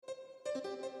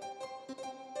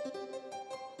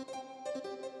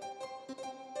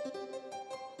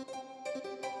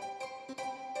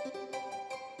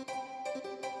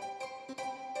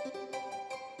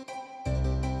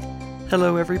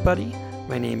Hello everybody,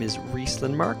 my name is Reese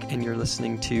Lindmark and you're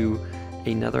listening to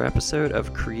another episode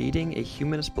of Creating a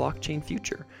Humanist Blockchain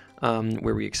Future,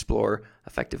 where we explore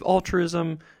effective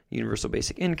altruism, universal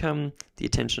basic income, the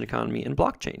attention economy, and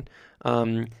blockchain.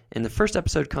 And the first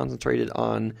episode concentrated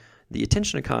on the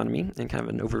attention economy and kind of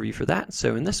an overview for that.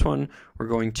 So in this one, we're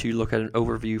going to look at an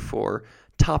overview for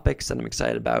topics that I'm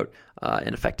excited about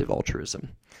in effective altruism.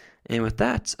 And with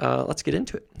that, let's get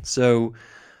into it. So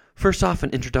first off, an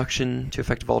introduction to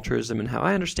effective altruism and how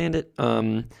I understand it.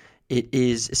 It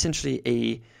is essentially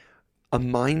a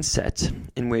mindset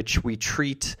in which we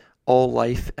treat all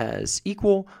life as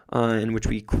equal, in which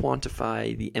we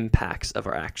quantify the impacts of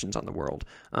our actions on the world.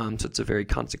 So it's a very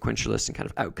consequentialist and kind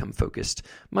of outcome-focused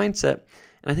mindset.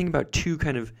 And I think about two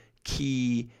kind of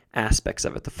key aspects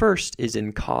of it. The first is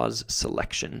in cause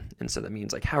selection. And so that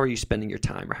means like, how are you spending your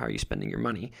time or how are you spending your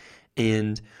money?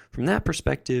 And from that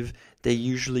perspective, they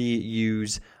usually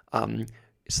use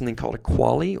something called a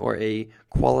QALY, or a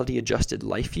quality adjusted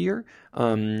life year,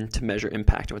 to measure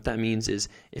impact. And what that means is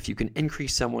if you can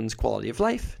increase someone's quality of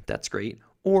life, that's great.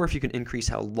 Or if you can increase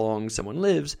how long someone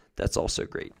lives, that's also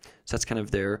great. So that's kind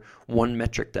of their one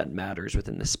metric that matters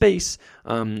within the space.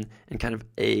 And kind of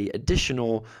a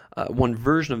additional one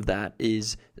version of that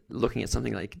is looking at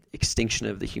something like extinction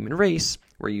of the human race,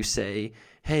 where you say,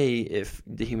 hey, if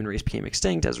the human race became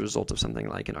extinct as a result of something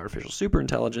like an artificial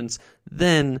superintelligence,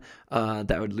 then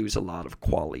that would lose a lot of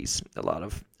QALYs, a lot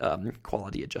of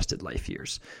quality adjusted life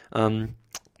years.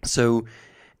 So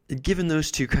given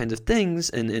those two kinds of things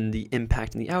and the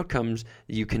impact and the outcomes,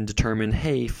 you can determine,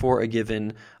 hey, for a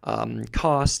given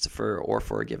cost or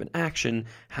for a given action,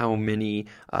 how many,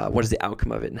 what is the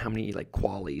outcome of it, and how many like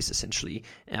QALYs essentially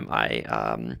am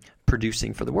I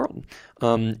producing for the world.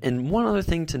 And one other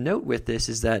thing to note with this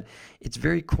is that it's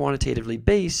very quantitatively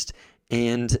based.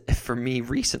 And for me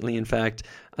recently, in fact,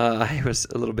 I was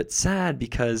a little bit sad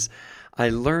because I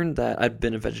learned that I've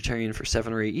been a vegetarian for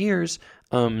 7 or 8 years,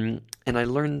 and I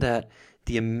learned that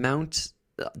the amount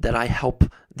that I help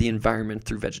the environment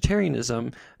through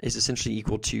vegetarianism is essentially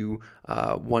equal to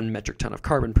 1 metric ton of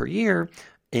carbon per year.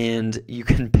 And you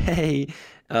can pay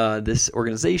this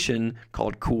organization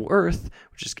called Cool Earth,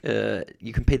 which is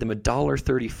you can pay them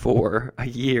 $1.34 a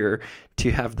year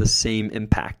to have the same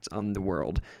impact on the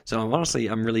world. So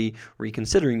I'm really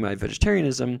reconsidering my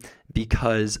vegetarianism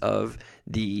because of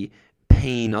the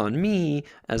pain on me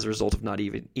as a result of not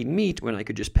even eating meat, when I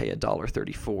could just pay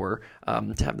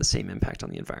 $1.34 to have the same impact on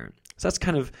the environment. So that's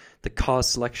kind of the cause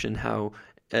selection, how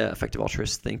effective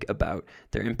altruists think about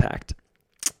their impact.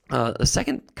 The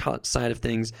second side of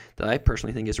things that I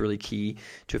personally think is really key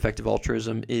to effective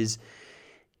altruism is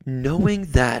knowing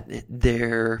that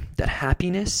that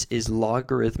happiness is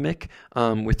logarithmic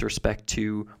with respect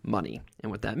to money.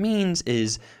 And what that means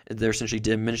is they're essentially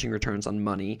diminishing returns on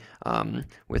money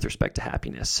with respect to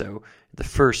happiness. So the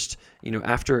first,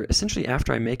 after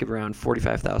I make around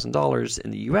 $45,000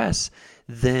 in the US,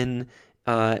 then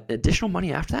additional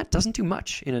money after that doesn't do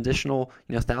much. An additional,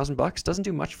 $1,000 doesn't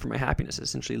do much for my happiness. It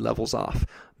essentially levels off.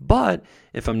 But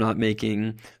if I'm not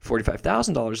making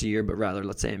 $45,000 a year, but rather,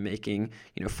 let's say I'm making,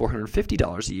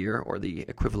 $450 a year, or the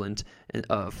equivalent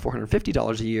of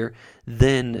 $450 a year,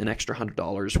 then an extra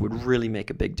 $100 would really make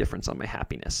a big difference on my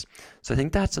happiness. So I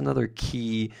think that's another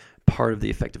key part of the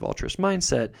effective altruist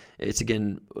mindset. It's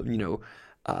again,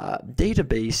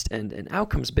 data-based and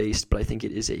outcomes-based, but I think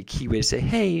it is a key way to say,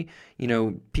 hey,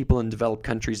 people in developed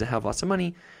countries that have lots of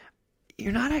money,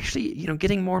 you're not actually,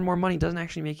 getting more and more money doesn't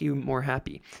actually make you more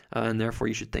happy, and therefore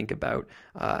you should think about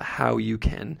how you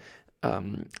can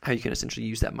essentially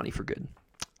use that money for good.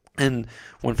 And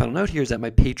one final note here is that my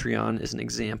Patreon is an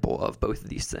example of both of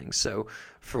these things. So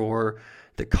for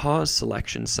the cause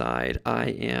selection side, I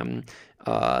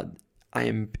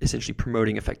am essentially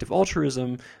promoting effective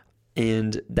altruism.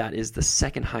 And that is the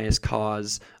second highest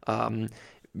cause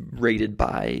rated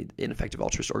by an effective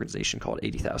altruist organization called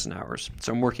 80,000 Hours.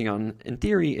 So I'm working on, in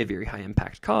theory, a very high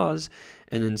impact cause.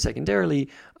 And then secondarily,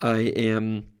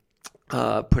 I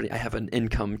have an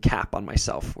income cap on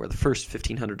myself where the first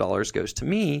 $1,500 goes to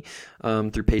me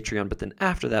through Patreon, but then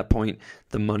after that point,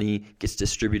 the money gets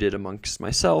distributed amongst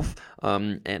myself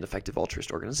and effective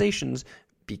altruist organizations,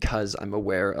 because I'm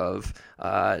aware of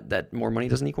that more money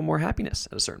doesn't equal more happiness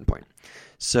at a certain point.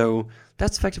 So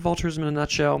that's effective altruism in a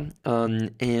nutshell.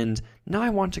 And now I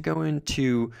want to go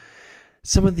into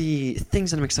some of the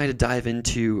things that I'm excited to dive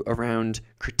into around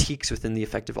critiques within the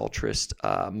effective altruist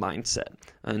mindset,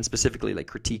 and specifically like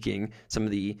critiquing some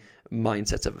of the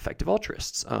mindsets of effective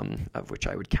altruists, of which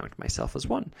I would count myself as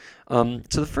one.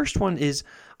 So the first one is,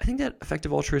 I think that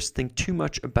effective altruists think too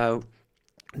much about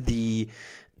the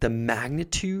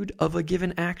magnitude of a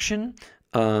given action,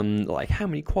 like how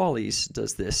many qualies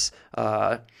does this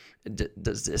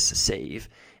save?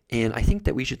 And I think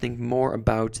that we should think more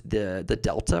about the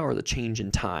delta, or the change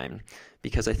in time,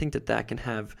 because I think that can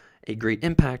have a great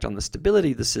impact on the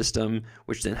stability of the system,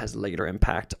 which then has later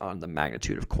impact on the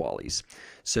magnitude of qualies.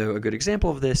 So a good example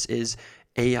of this is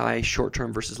AI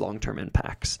short-term versus long-term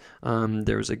impacts.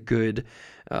 There was a good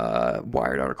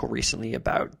Wired article recently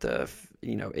about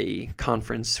a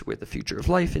conference with the Future of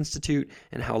Life Institute,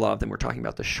 and how a lot of them were talking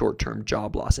about the short-term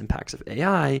job loss impacts of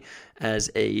AI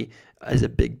as a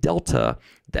big delta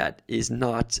that is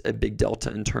not a big delta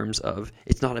in terms of,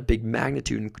 it's not a big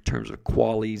magnitude in terms of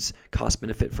qualies, cost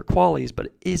benefit for qualies, but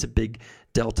it is a big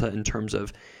delta in terms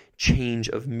of change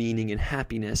of meaning and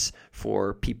happiness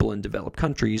for people in developed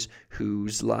countries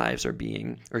whose lives are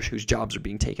being, or whose jobs are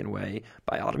being taken away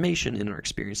by automation and are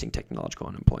experiencing technological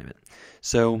unemployment.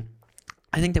 So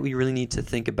I think that we really need to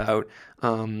think about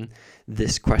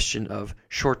this question of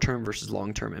short-term versus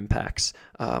long-term impacts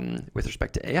with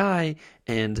respect to AI,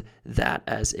 and that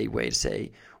as a way to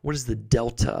say, what is the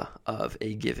delta of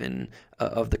a given,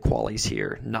 of the qualies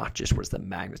here, not just what is the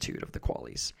magnitude of the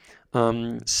qualies.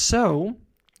 So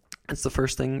that's the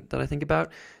first thing that I think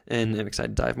about, and I'm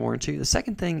excited to dive more into. The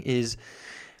second thing is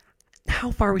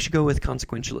how far we should go with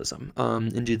consequentialism,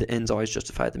 and do the ends always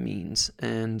justify the means.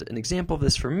 And an example of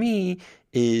this for me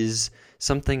is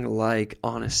something like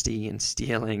honesty and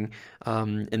stealing.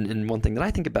 And one thing that I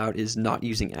think about is not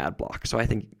using ad block. So I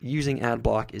think using ad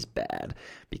block is bad,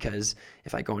 because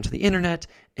if I go into the internet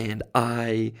and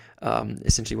I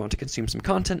essentially want to consume some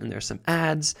content and there's some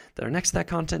ads that are next to that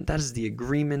content, that is the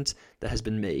agreement that has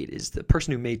been made. Is the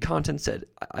person who made content said,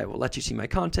 I will let you see my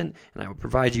content and I will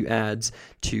provide you ads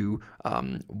to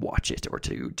watch it or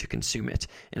to consume it.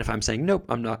 And if I'm saying, nope,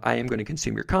 I am going to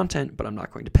consume your content, but I'm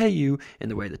not going to pay you in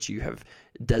the way that you have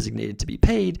designated to be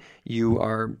paid, you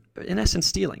are in essence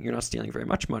stealing. You're not stealing very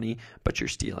much money, but you're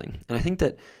stealing. And I think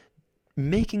that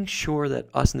making sure that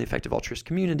us in the effective altruist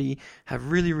community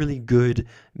have really, really good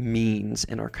means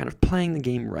and are kind of playing the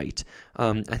game right,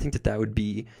 I think that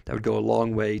would go a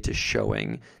long way to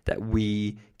showing that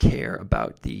we care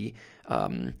about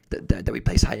that we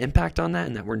place high impact on that,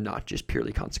 and that we're not just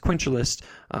purely consequentialist.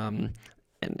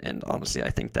 And honestly, I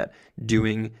think that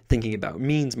thinking about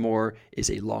means more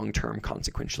is a long-term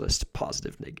consequentialist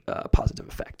positive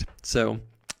effect. So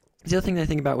the other thing that I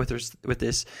think about with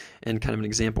this, and kind of an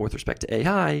example with respect to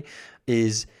AI,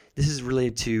 is this is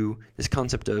related to this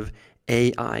concept of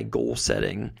AI goal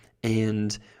setting,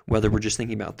 and whether we're just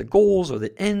thinking about the goals or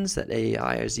the ends that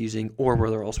AI is using, or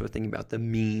whether also we're thinking about the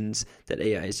means that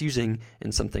AI is using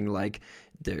in something like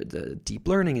the deep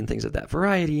learning and things of that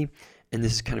variety. And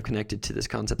this is kind of connected to this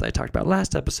concept that I talked about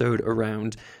last episode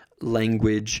around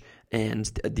language and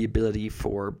the ability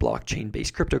for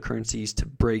blockchain-based cryptocurrencies to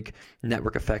break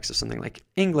network effects of something like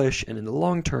English, and in the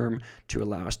long term to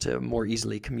allow us to more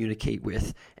easily communicate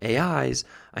with AIs.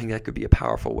 I think that could be a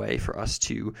powerful way for us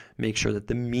to make sure that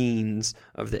the means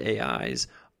of the AIs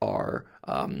are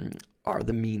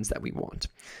the means that we want.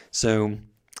 So,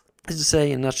 as to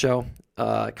say, in a nutshell,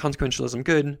 consequentialism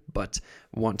good, but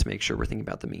want to make sure we're thinking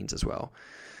about the means as well.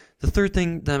 The third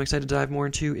thing that I'm excited to dive more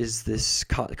into is this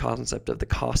concept of the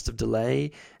cost of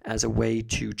delay as a way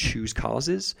to choose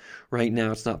causes. Right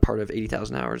now, it's not part of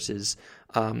 80,000 Hours'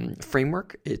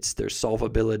 framework. There's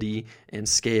solvability and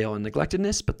scale and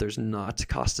neglectedness, but there's not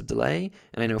cost of delay.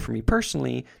 And I know for me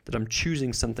personally that I'm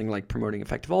choosing something like promoting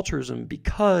effective altruism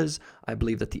because I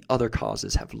believe that the other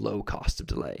causes have low cost of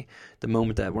delay. The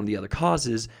moment that one of the other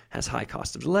causes has high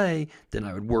cost of delay, then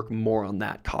I would work more on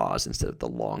that cause instead of the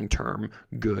long-term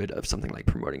good of something like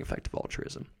promoting effective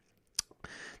altruism.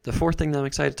 The fourth thing that I'm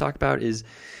excited to talk about is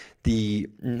the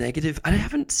negative. I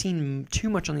haven't seen too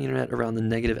much on the internet around the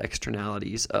negative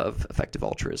externalities of effective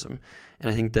altruism.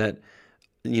 And I think that,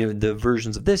 the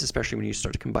versions of this, especially when you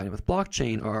start to combine it with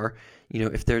blockchain, are,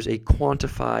 if there's a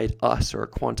quantified us or a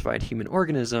quantified human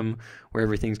organism where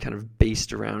everything's kind of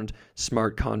based around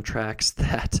smart contracts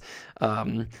that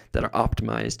are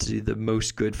optimized to do the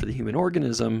most good for the human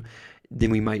organism,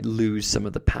 then we might lose some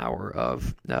of the power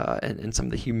of and some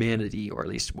of the humanity, or at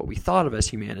least what we thought of as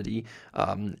humanity,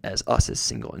 as us as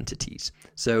single entities.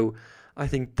 So I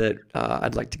think that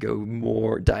I'd like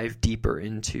to dive deeper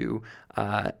into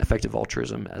effective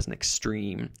altruism as an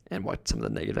extreme and what some of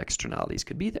the negative externalities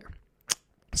could be there.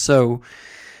 So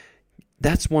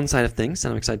that's one side of things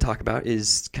that I'm excited to talk about,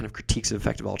 is kind of critiques of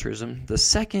effective altruism. The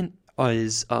second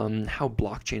is how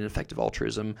blockchain and effective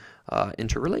altruism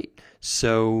interrelate.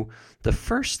 So the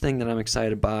first thing that I'm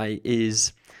excited by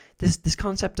is this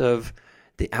concept of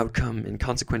the outcome and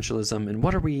consequentialism, and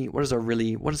what is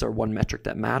our one metric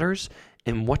that matters,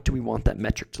 and what do we want that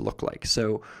metric to look like?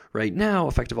 So right now,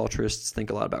 effective altruists think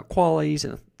a lot about qualities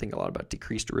and think a lot about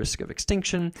decreased risk of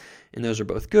extinction, and those are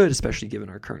both good, especially given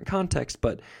our current context.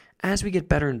 But as we get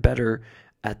better and better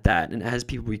at that, and as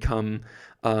people become,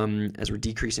 as we're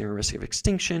decreasing our risk of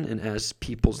extinction, and as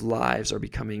people's lives are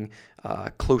becoming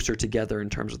closer together in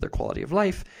terms of their quality of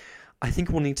life, I think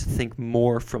we'll need to think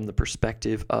more from the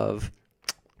perspective of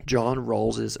John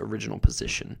Rawls's original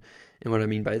position. And what I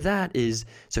mean by that is,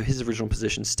 so his original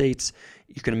position states,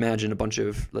 you can imagine a bunch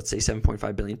of, let's say,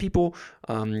 7.5 billion people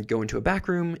go into a back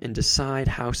room and decide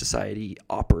how society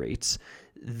operates,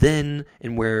 then,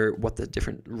 and what the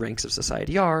different ranks of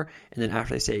society are, and then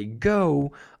after they say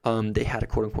go, they had a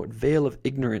quote-unquote veil of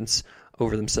ignorance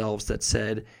over themselves that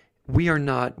said, we don't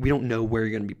know where you're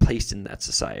going to be placed in that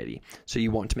society. So you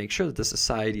want to make sure that the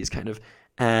society is kind of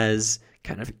as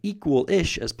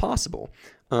equal-ish as possible.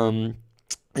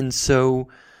 And so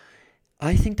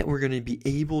I think that we're going to be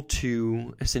able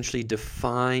to essentially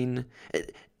define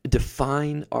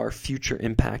our future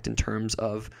impact in terms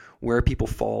of where people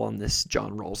fall on this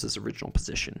John Rawls's original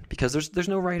position, because there's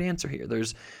no right answer here.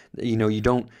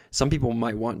 Some people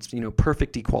might want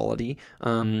perfect equality,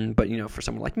 but for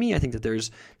someone like me, I think that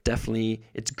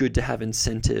it's good to have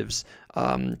incentives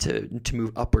to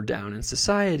move up or down in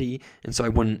society, and so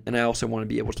I also want to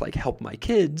be able to help my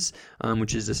kids,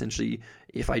 which is essentially,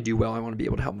 if I do well, I want to be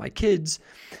able to help my kids,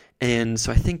 and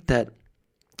so I think that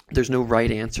there's no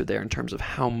right answer there in terms of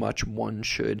how much one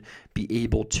should be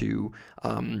able to,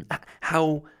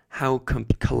 how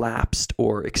collapsed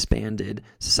or expanded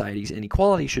society's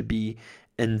inequality should be,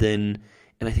 and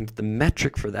I think that the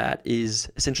metric for that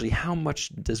is essentially how much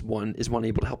is one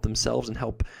able to help themselves and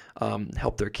help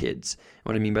their kids. And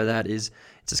what I mean by that is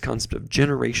it's this concept of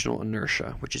generational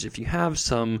inertia, which is if you have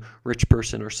some rich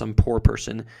person or some poor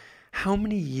person, how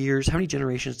many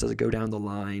generations does it go down the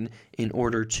line in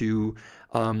order for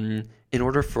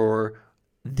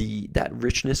that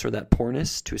richness or that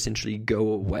poorness to essentially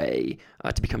go away,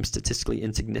 to become statistically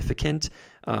insignificant,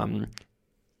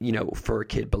 for a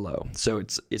kid below. So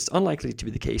it's unlikely to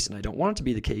be the case, and I don't want it to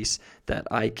be the case that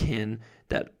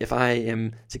if I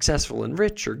am successful and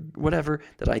rich or whatever,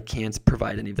 that I can't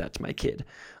provide any of that to my kid.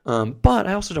 But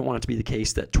I also don't want it to be the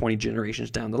case that 20 generations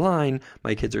down the line,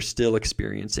 my kids are still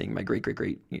experiencing, my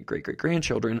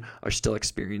great-great-great-grandchildren are still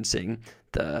experiencing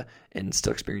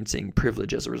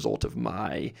privilege as a result of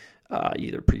my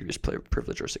either previous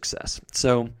privilege or success.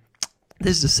 So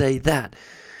this is to say that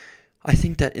I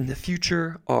think that in the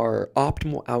future, our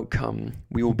optimal outcome,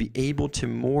 we will be able to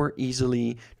more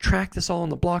easily track this all on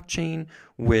the blockchain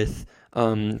with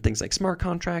things like smart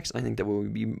contracts. I think that we'll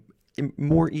be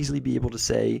more easily be able to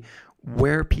say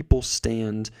where people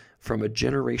stand from a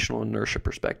generational inertia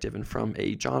perspective and from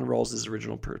a John Rawls's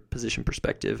original position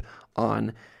perspective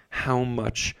on how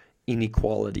much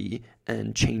inequality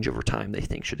and change over time they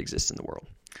think should exist in the world.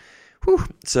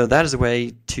 So that is a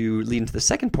way to lead into the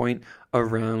second point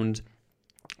around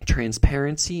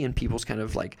transparency and people's kind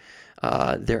of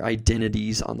their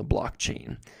identities on the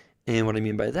blockchain. And what I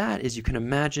mean by that is you can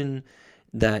imagine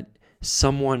that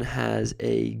someone has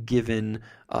a given,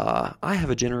 I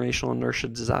have a generational inertia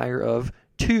desire of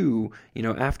 2,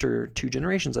 after 2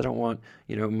 generations, I don't want,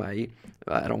 I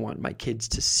don't want my kids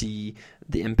to see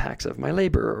the impacts of my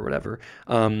labor or whatever.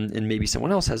 And maybe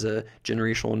someone else has a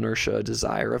generational inertia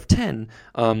desire of 10.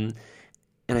 And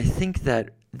I think that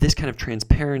this kind of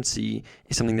transparency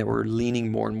is something that we're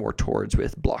leaning more and more towards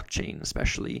with blockchain,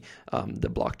 especially the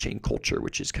blockchain culture,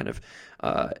 which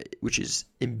is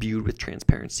imbued with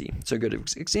transparency. So a good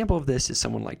example of this is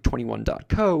someone like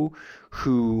 21.co,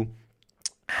 who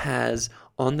has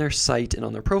on their site and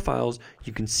on their profiles,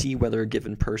 you can see whether a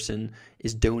given person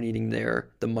is donating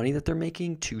the money that they're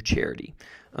making to charity.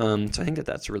 So I think that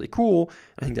that's really cool.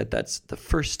 I think that that's the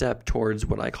first step towards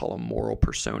what I call a moral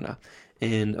persona.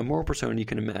 And a moral persona you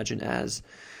can imagine as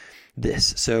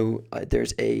this. So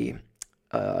there's a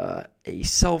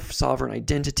self-sovereign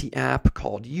identity app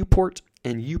called Uport,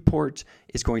 and Uport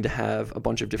is going to have a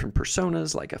bunch of different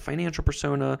personas, like a financial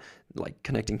persona, like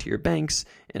connecting to your banks,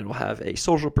 and it will have a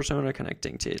social persona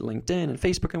connecting to LinkedIn and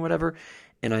Facebook and whatever.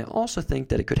 And I also think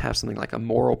that it could have something like a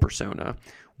moral persona,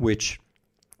 which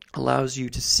allows you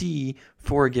to see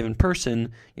for a given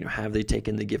person, have they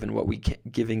taken the giving what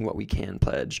we can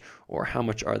pledge, or how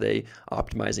much are they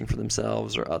optimizing for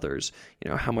themselves or others,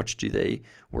 how much do they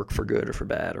work for good or for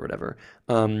bad or whatever.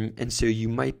 And so you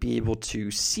might be able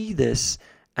to see this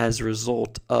as a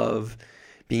result of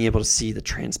being able to see the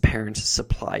transparent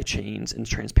supply chains and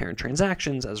transparent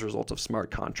transactions as a result of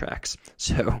smart contracts.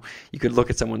 So you could look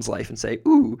at someone's life and say,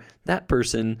 ooh, that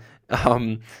person,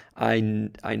 I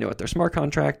know what their smart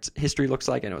contract history looks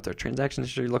like, I know what their transaction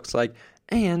history looks like,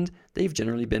 and they've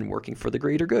generally been working for the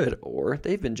greater good, or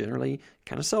they've been generally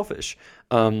kind of selfish.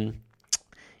 It's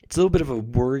a little bit of a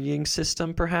worrying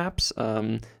system, perhaps,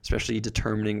 especially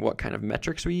determining what kind of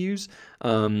metrics we use.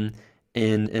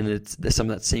 And it's some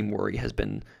of that same worry has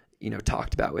been,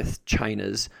 talked about with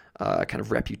China's kind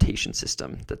of reputation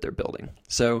system that they're building.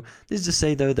 So this is to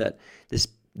say, though, that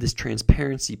this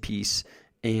transparency piece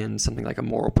and something like a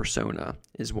moral persona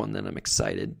is one that I'm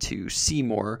excited to see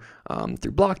more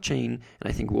through blockchain, and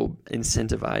I think will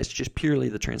incentivize just purely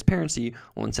the transparency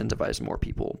will incentivize more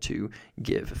people to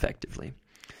give effectively.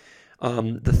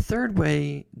 The third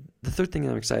thing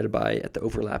I'm excited by at the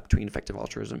overlap between effective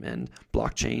altruism and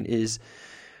blockchain is,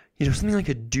 something like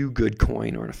a do-good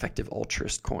coin or an effective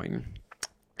altruist coin.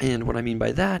 And what I mean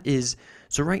by that is,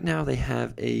 so right now they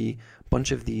have a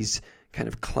bunch of these kind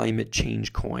of climate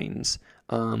change coins,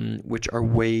 which are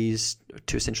ways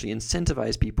to essentially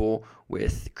incentivize people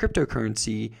with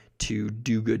cryptocurrency to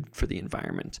do good for the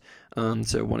environment.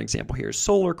 So one example here is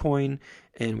Solar Coin,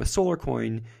 and with Solar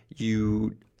Coin,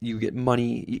 you get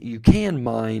money. You can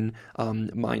mine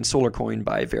Solar Coin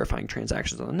by verifying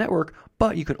transactions on the network,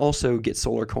 but you can also get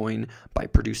Solar Coin by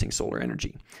producing solar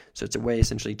energy. So it's a way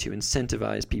essentially to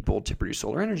incentivize people to produce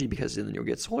solar energy, because then you'll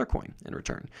get Solar Coin in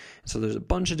return. So there's a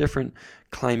bunch of different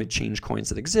climate change coins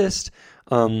that exist.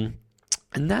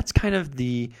 And that's kind of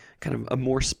a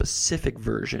more specific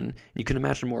version. You can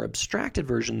imagine a more abstracted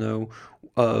version, though,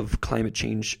 of climate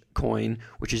change coin,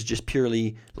 which is just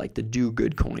purely like the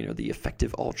do-good coin or the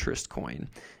effective altruist coin.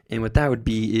 And what that would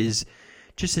be is,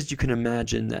 just as you can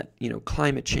imagine that,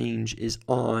 climate change is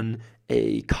on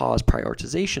a cause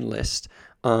prioritization list,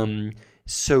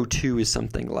 so too is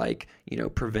something like,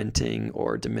 preventing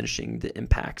or diminishing the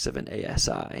impacts of an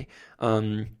ASI.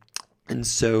 And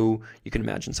so you can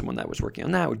imagine someone that was working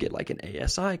on that would get like an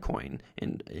ASI coin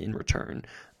in return.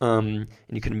 And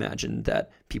you can imagine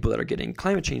that people that are getting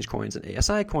climate change coins and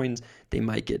ASI coins, they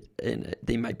might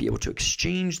be able to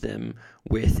exchange them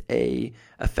with a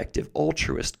effective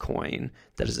altruist coin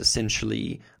that is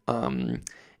essentially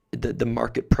the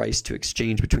market price to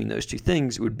exchange between those two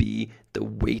things would be the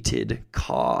weighted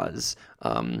cause,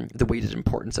 the weighted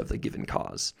importance of the given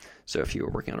cause. So if you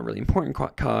were working on a really important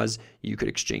cause, you could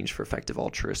exchange for effective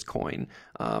altruist coin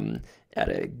at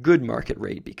a good market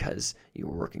rate because you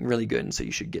were working really good, and so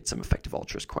you should get some effective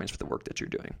altruist coins for the work that you're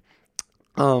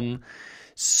doing.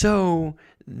 So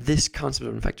this concept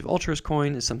of an effective altruist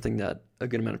coin is something that a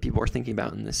good amount of people are thinking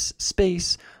about in this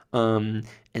space.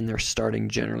 And they're starting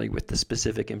generally with the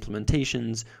specific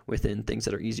implementations within things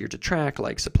that are easier to track,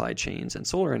 like supply chains and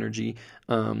solar energy.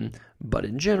 But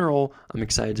in general, I'm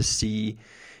excited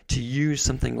to use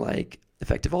something like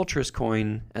effective altruist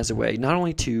coin as a way not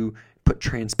only to put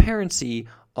transparency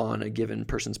on a given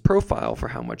person's profile for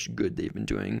how much good they've been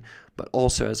doing, but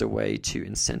also as a way to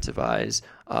incentivize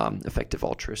effective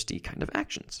altruist-y kind of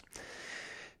actions.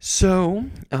 So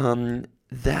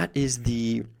that is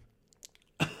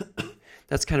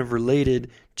that's kind of related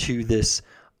to this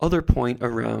other point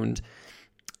around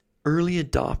early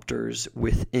adopters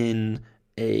within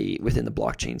the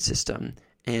blockchain system,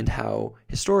 and how,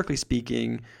 historically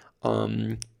speaking,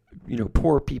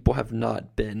 poor people have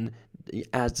not been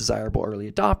as desirable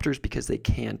early adopters because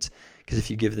if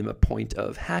you give them a point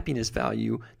of happiness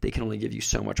value, they can only give you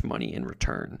so much money in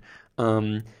return.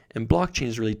 And blockchain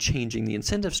is really changing the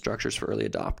incentive structures for early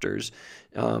adopters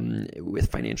with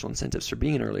financial incentives for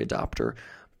being an early adopter.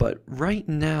 But right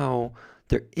now,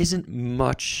 there isn't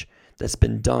much that's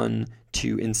been done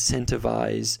to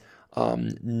incentivize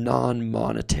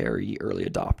non-monetary early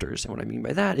adopters. And what I mean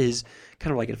by that is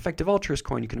kind of like an effective altruist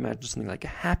coin. You can imagine something like a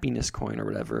happiness coin or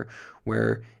whatever,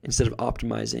 where instead of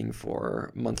optimizing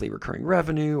for monthly recurring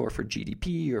revenue or for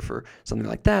GDP or for something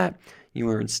like that, you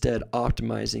are instead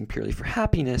optimizing purely for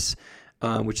happiness,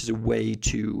 which is a way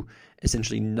to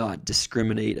essentially not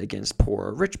discriminate against poor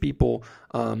or rich people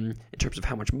in terms of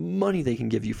how much money they can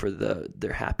give you for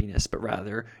their happiness, but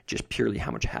rather just purely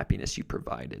how much happiness you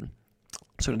provided.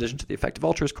 So in addition to the effective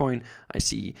altruist coin, I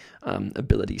see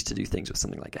abilities to do things with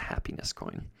something like a happiness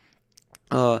coin.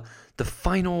 The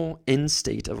final end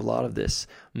state of a lot of this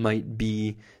might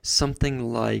be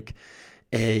something like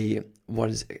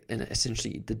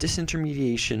essentially the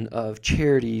disintermediation of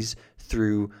charities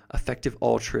through effective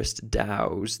altruist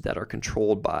DAOs that are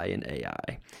controlled by an AI.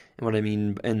 And what I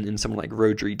mean, and someone like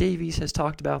Rhodri Davies has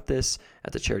talked about this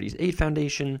at the Charities Aid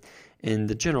Foundation, and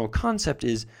the general concept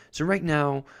is, so right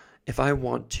now, if I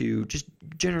want to just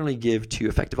generally give to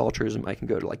effective altruism, I can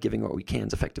go to like Giving What We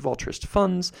Can's effective altruist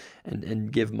funds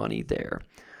and give money there.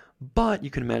 But you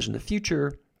can imagine the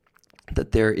future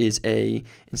that there is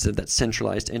instead of that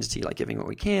centralized entity like Giving What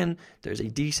We Can, there's a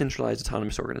decentralized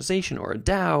autonomous organization or a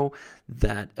DAO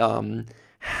that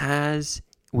has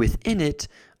within it,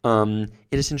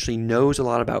 it essentially knows a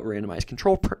lot about randomized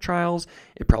control trials.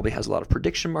 It probably has a lot of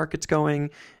prediction markets going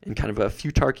in kind of a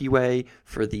futarchy way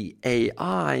for the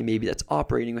AI maybe that's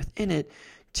operating within it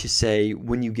to say,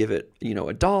 when you give it,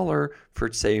 $1, for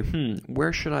it to say,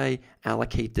 where should I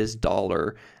allocate this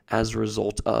dollar as a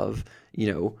result of,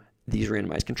 these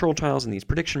randomized control trials and these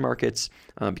prediction markets,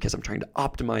 because I'm trying to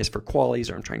optimize for qualities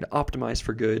or I'm trying to optimize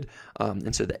for good.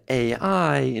 And so the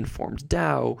AI-informed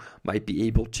DAO might be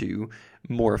able to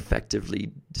more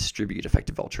effectively distribute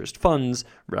effective altruist funds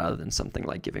rather than something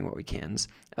like Giving What We Can's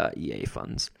EA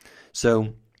funds.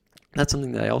 So that's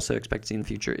something that I also expect to see in the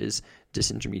future is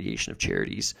disintermediation of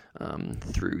charities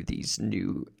through these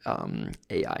new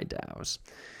AI DAOs.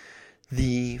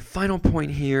 The final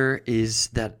point here is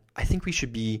that I think we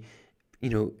should be,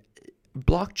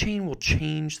 blockchain will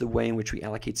change the way in which we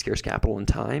allocate scarce capital and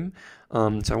time.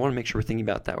 So I want to make sure we're thinking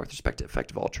about that with respect to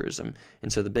effective altruism.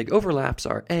 And so the big overlaps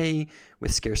are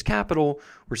with scarce capital,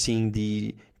 we're seeing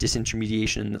the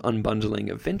disintermediation and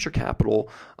unbundling of venture capital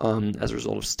as a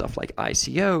result of stuff like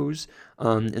ICOs.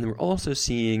 And we're also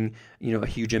seeing, a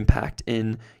huge impact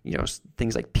in,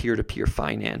 things like peer-to-peer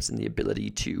finance and the ability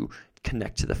to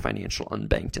connect to the financial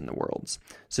unbanked in the world.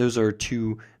 So those are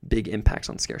two big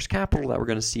impacts on scarce capital that we're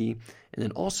going to see. And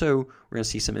then also we're going to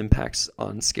see some impacts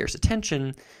on scarce attention.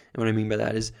 And what I mean by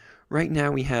that is right now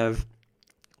we have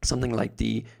something like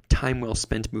the time well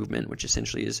spent movement, which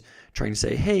essentially is trying to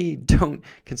say, hey, don't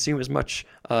consume as much,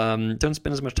 don't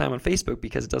spend as much time on Facebook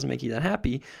because it doesn't make you that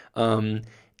happy.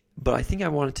 But I think I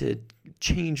wanted to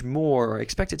change more, or I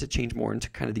expect it to change more into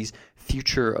kind of these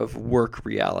future of work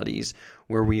realities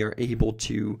where we are able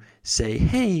to say,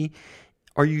 hey,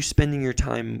 are you spending your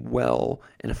time well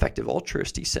in effective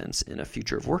altruistic sense, in a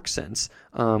future of work sense,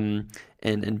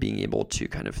 and being able to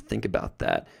kind of think about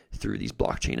that through these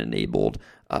blockchain-enabled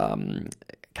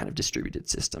kind of distributed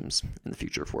systems in the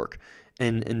future of work.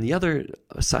 And the other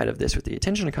side of this with the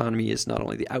attention economy is not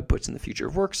only the outputs in the future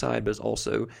of work side, but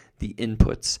also the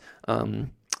inputs,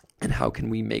 and how can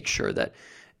we make sure that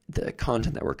the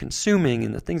content that we're consuming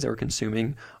and the things that we're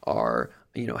consuming are,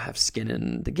 have skin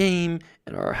in the game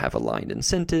and have aligned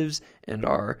incentives and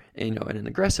are, in an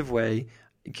aggressive way.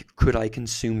 Could I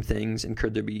consume things, and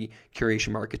could there be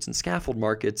curation markets and scaffold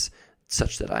markets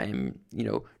such that I am,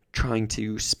 trying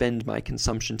to spend my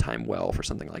consumption time well for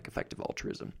something like effective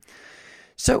altruism?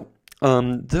 So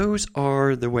those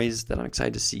are the ways that I'm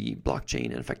excited to see blockchain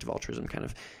and effective altruism kind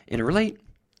of interrelate.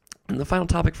 And the final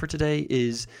topic for today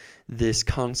is this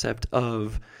concept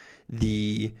of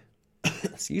the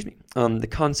the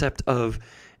concept of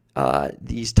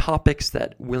these topics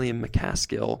that William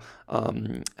McCaskill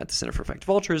at the Center for Effective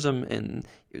Altruism, and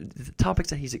the topics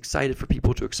that he's excited for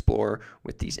people to explore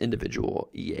with these individual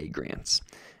EA grants.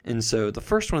 And so the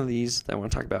first one of these that I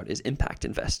want to talk about is impact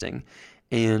investing.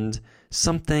 And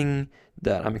something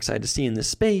that I'm excited to see in this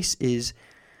space is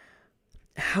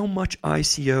how much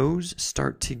ICOs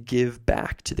start to give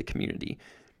back to the community.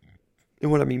 And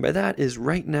what I mean by that is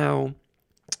right now,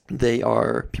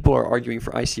 people are arguing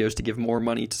for ICOs to give more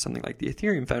money to something like the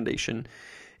Ethereum Foundation.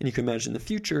 And you can imagine in the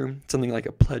future, something like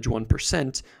a Pledge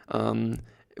 1%,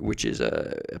 which is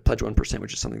a Pledge 1%,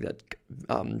 which is something that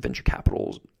venture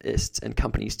capitalists and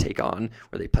companies take on,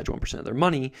 where they pledge 1% of their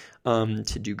money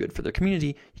to do good for their community.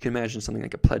 You can imagine something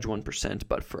like a Pledge 1%,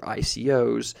 but for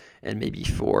ICOs, and maybe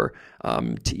for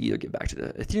to either give back to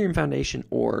the Ethereum Foundation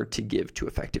or to give to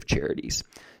effective charities.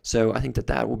 So I think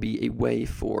that will be a way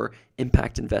for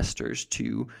impact investors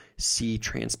to see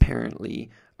transparently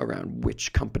around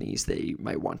which companies they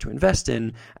might want to invest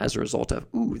in as a result of,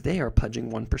 they are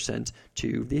pledging 1%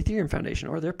 to the Ethereum Foundation,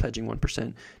 or they're pledging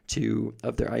 1%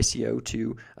 of their ICO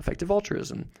to effective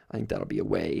altruism. I think that'll be a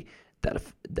way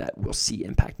that we'll see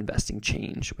impact investing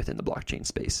change within the blockchain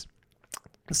space.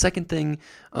 The second thing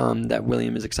that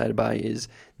William is excited by is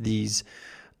these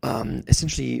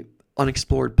essentially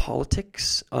unexplored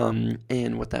politics,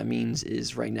 and what that means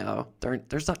is right now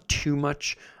there's not too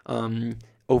much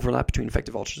overlap between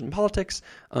effective altruism and politics,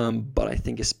 but I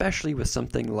think especially with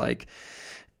something like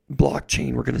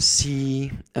blockchain, we're going to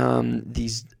see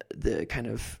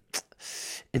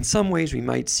in some ways we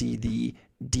might see the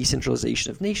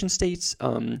decentralization of nation states,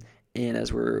 and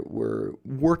as we're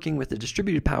working with a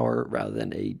distributed power rather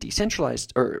than a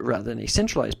centralized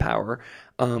power,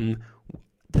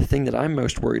 the thing that I'm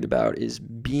most worried about is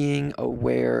being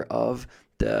aware of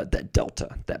that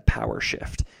delta, that power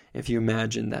shift. If you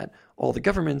imagine that all the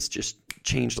governments just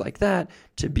changed like that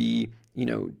to be,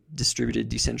 distributed,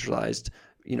 decentralized,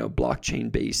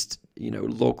 blockchain-based,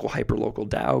 local, hyper-local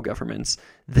DAO governments,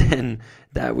 then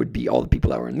that would be all the people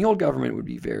that were in the old government would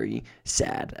be very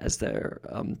sad as their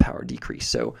power decreased.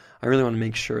 So I really want to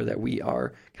make sure that we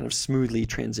are kind of smoothly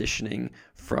transitioning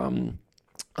from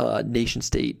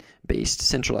nation-state-based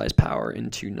centralized power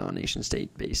into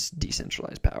non-nation-state-based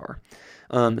decentralized power.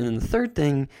 And then the third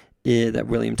thing that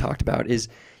William talked about is,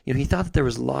 he thought that there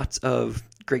was lots of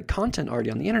great content already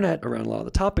on the internet around a lot of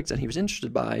the topics that he was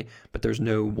interested by, but there's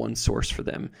no one source for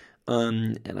them.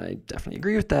 And I definitely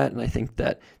agree with that. And I think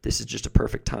that this is just a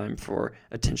perfect time for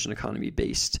attention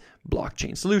economy-based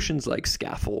blockchain solutions like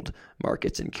scaffold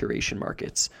markets and curation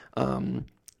markets, where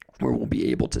we'll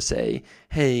be able to say,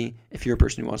 hey, if you're a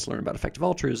person who wants to learn about effective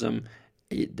altruism,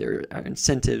 there are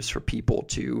incentives for people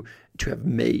to have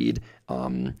made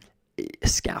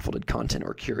scaffolded content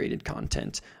or curated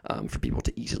content for people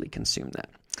to easily consume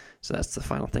that. So that's the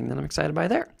final thing that I'm excited by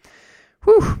there.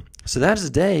 Whew. So that is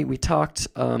the day. We talked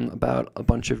about a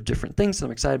bunch of different things that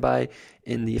I'm excited by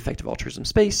in the effective altruism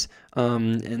space.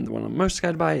 And the one I'm most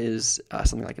excited by is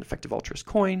something like an effective altruist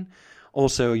coin.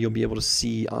 Also, you'll be able to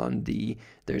see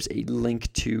there's a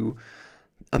link to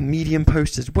a Medium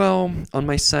post as well on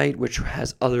my site, which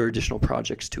has other additional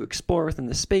projects to explore within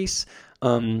the space.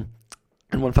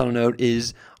 And one final note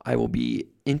is I will be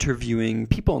interviewing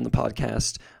people on the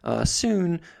podcast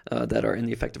soon that are in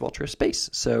the effective altruist space.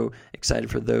 So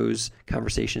excited for those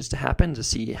conversations to happen to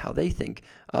see how they think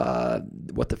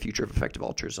what the future of effective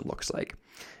altruism looks like.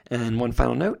 And one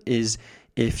final note is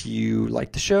if you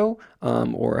like the show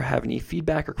or have any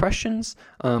feedback or questions,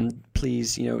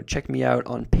 please check me out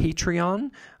on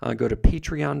Patreon. Go to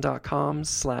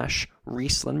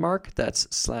patreon.com/RieslandMark. That's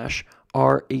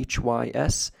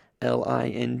 /RHYSLINDMARK.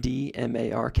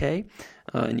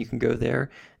 And you can go there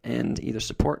and either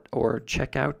support or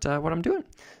check out what I'm doing.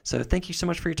 So thank you so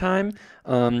much for your time,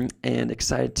 and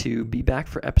excited to be back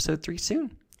for episode 3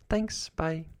 soon. Thanks.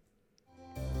 Bye.